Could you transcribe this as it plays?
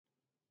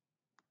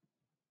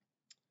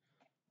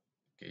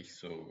Okay,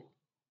 so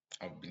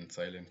I've been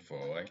silent for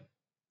a while,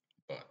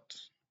 but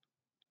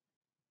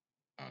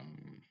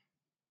um,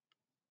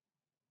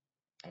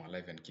 I'm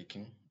alive and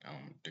kicking.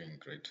 I'm doing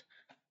great.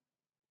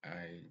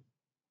 I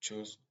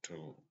chose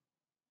to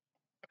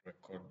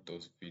record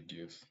those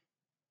videos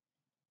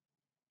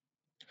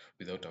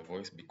without a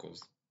voice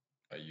because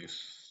I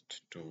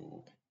used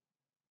to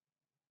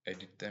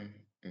edit them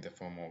in the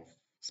form of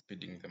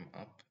speeding them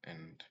up,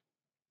 and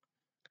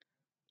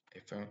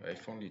I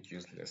found it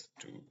useless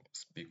to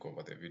speak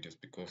over the videos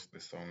because the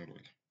sound will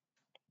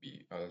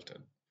be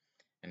altered,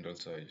 and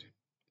also I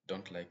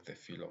don't like the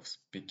feel of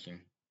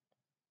speaking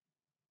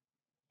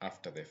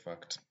after the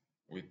fact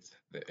with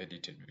the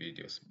edited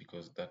videos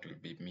because that will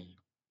be me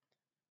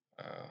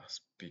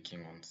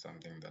speaking on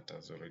something that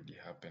has already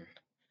happened.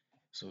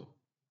 So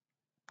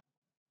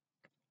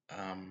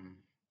um,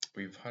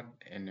 we've had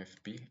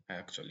NFP. I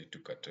actually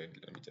took a trade.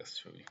 Let me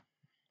just show you.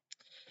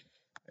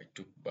 I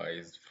took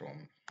buys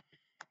from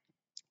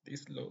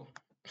this low,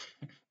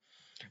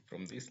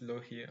 from this low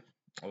here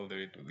all the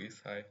way to this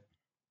high,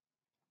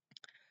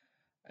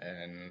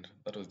 and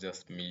that was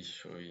just me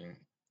showing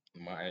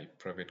my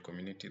private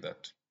community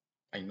that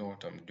I know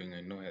what I'm doing.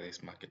 I know where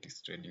this market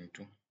is trading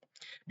to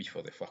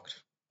before the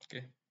fact.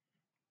 Okay,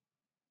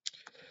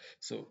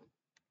 so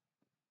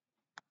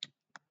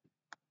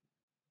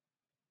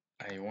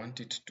I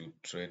wanted to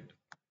trade.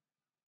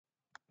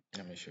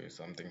 Let me show you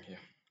something here.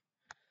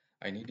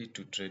 I needed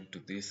to trade to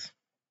this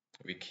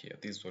wick here.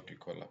 This is what we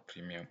call a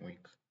premium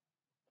wick.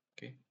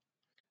 Okay,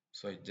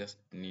 so I just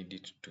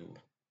needed to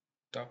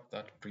tap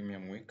that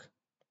premium wick,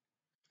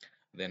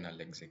 then I'll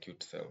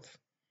execute sales.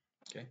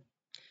 Okay,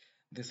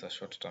 this is a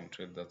short-term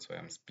trade, that's why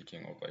I'm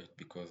speaking over it,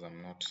 because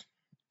I'm not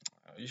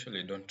I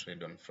usually don't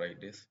trade on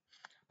Fridays.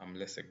 I'm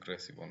less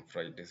aggressive on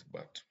Fridays,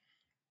 but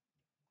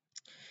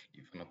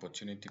if an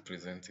opportunity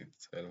presents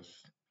itself,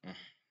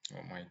 who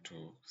am I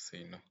to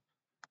say no?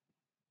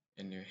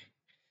 Anyway,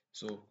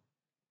 so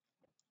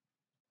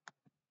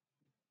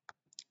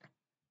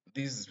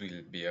this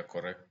will be a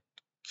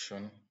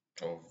correction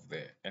of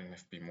the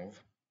NFP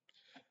move.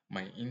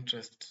 My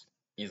interest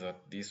is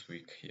at this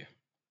week here.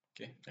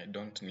 Okay, I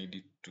don't need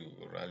it to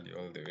rally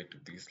all the way to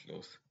these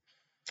lows.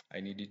 I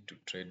need it to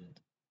trade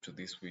to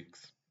this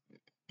week's.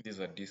 This is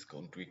a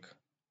discount week.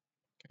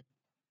 Okay.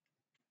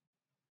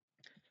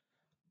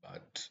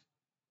 But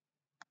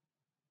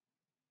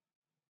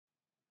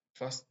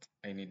first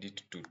I need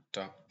it to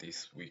tap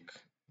this week.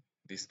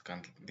 This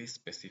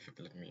specific,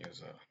 let me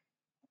use a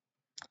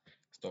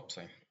stop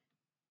sign.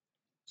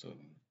 So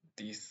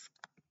this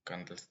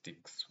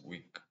candlesticks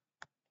week.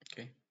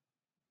 Okay.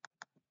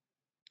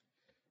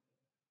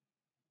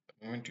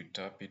 The moment you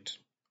tap it,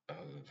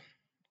 I'll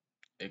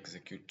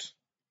execute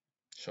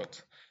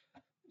short.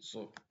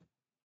 So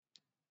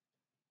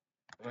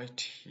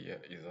right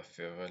here is a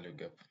fair value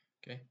gap.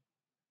 Okay,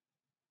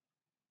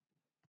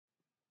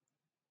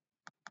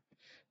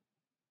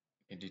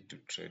 needed to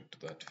trade to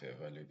that fair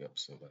value gap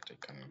so that I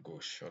can go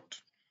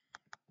short.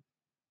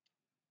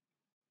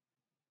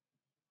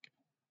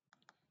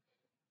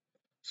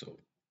 So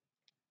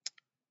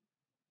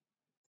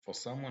for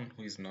someone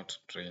who is not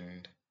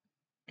trained,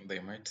 they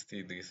might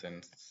see this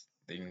and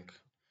think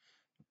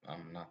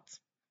I'm nuts.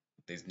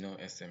 There's no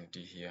SMT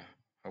here.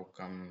 How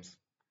comes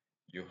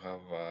you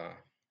have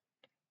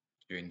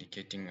you're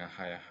indicating a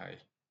higher high,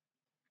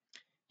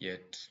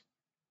 yet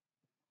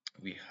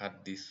we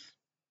had this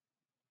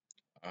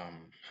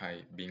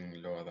high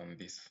being lower than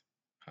this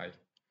high?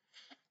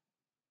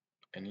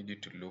 I need you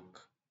to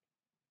look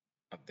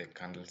at the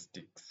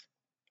candlesticks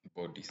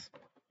bodies.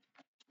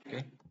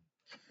 Okay,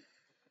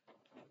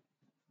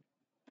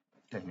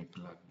 let me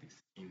plug this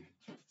in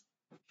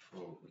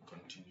before we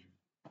continue.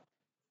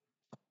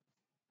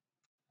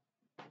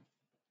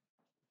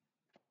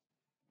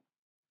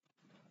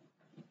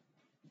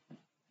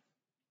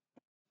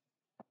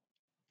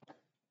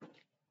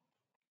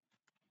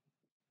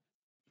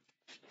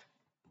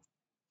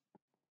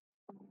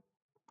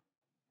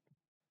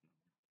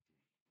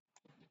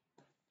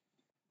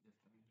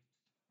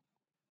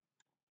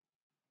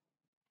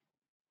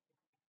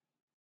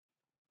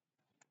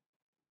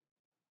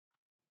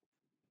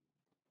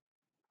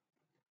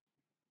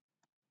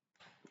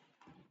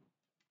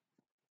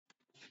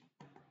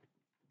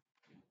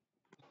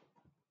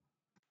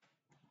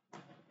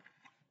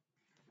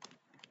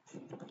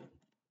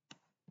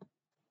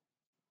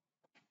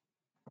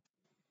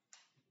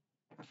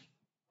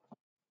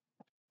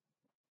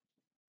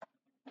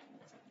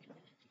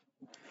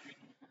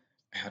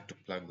 I had to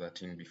plug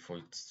that in before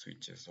it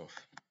switches off.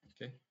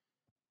 Okay,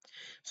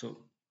 so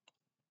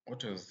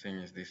what I was saying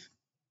is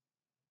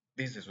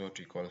this is what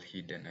we call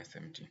hidden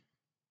SMT.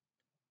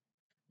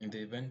 In the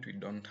event we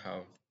don't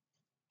have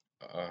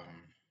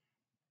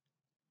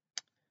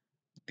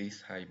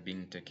this high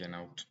being taken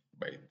out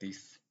by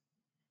this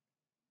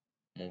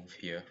move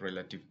here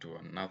relative to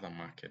another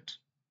market,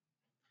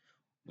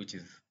 which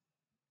is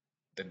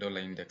the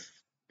dollar index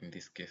in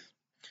this case.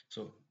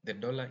 So the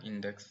dollar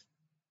index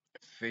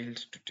failed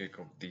to take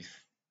off these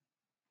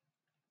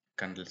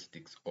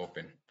candlesticks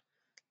open.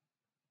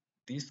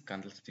 this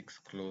candlestick's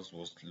close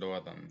was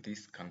lower than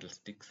this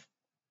candlestick's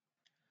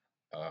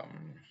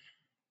um,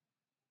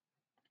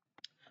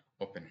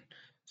 open.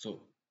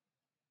 So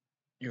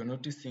you're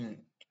noticing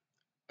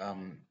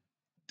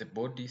the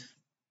bodies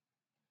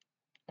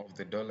of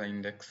the dollar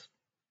index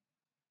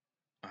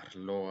are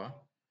lower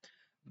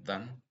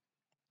than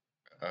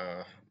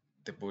uh,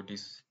 the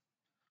bodies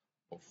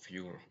of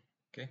euro.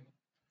 Okay,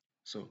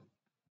 so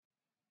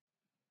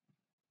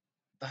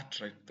that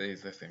right there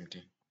is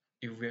SMT.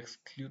 If we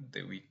exclude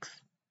the wicks,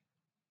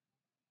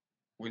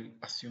 we'll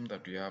assume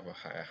that we have a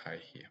higher high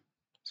here.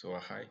 So a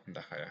high and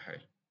a higher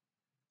high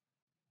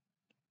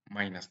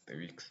minus the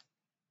wicks.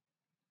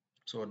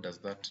 So what does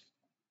that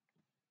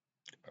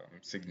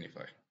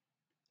signify?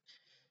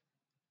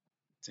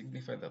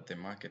 Signify that the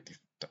market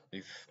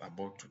is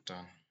about to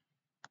turn.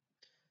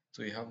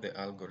 So you have the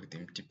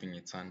algorithm tipping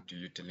its hand to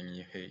you, telling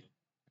you, hey,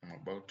 I'm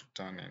about to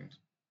turn and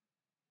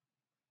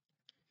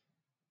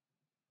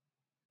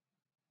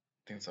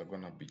things are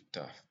gonna be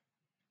tough.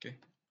 Okay,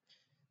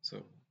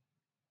 so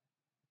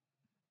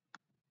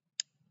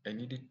I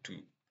needed to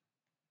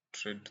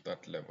trade to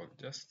that level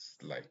just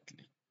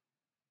slightly.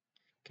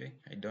 Okay,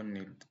 I don't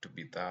need to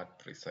be that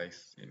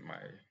precise in my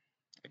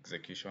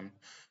execution.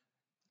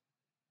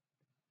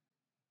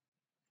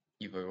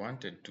 If I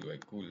wanted to, I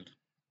could,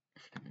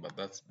 but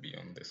that's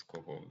beyond the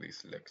scope of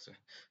this lecture.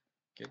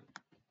 Okay,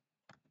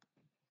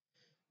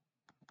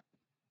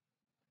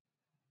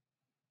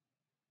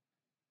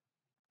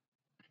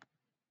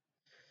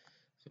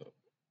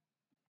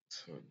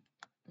 so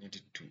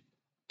needed to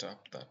tap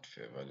that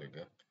fair value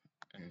gap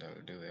and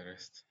I'll do the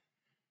rest.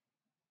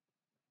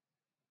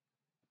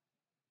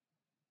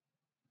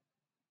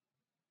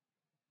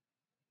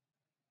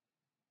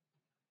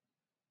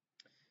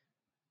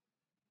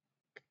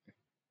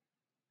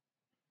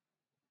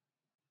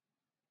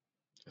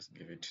 Just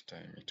give it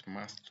time. It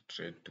must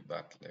trade to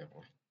that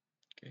level.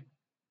 Okay,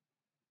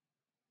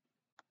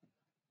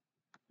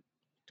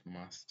 it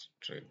must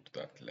trade to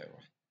that level.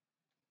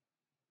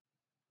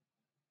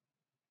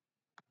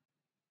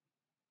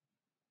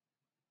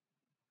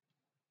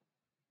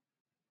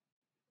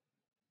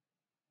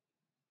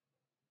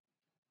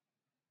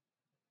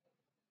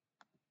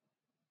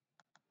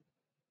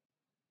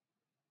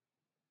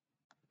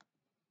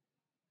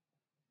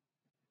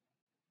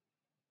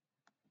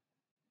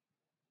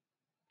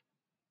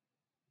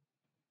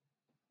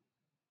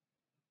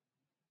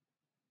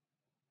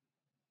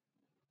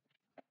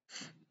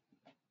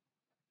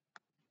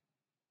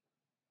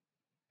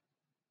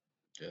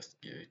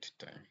 Just give it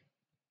time.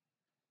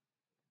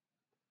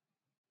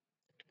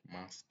 It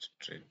must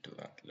trade to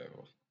that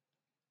level,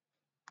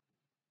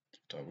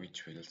 after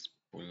which we'll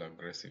pull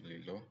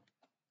aggressively low.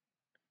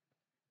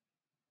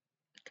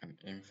 You can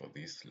aim for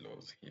these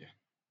lows here.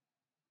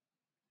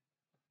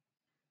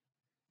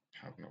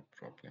 Have no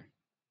problem.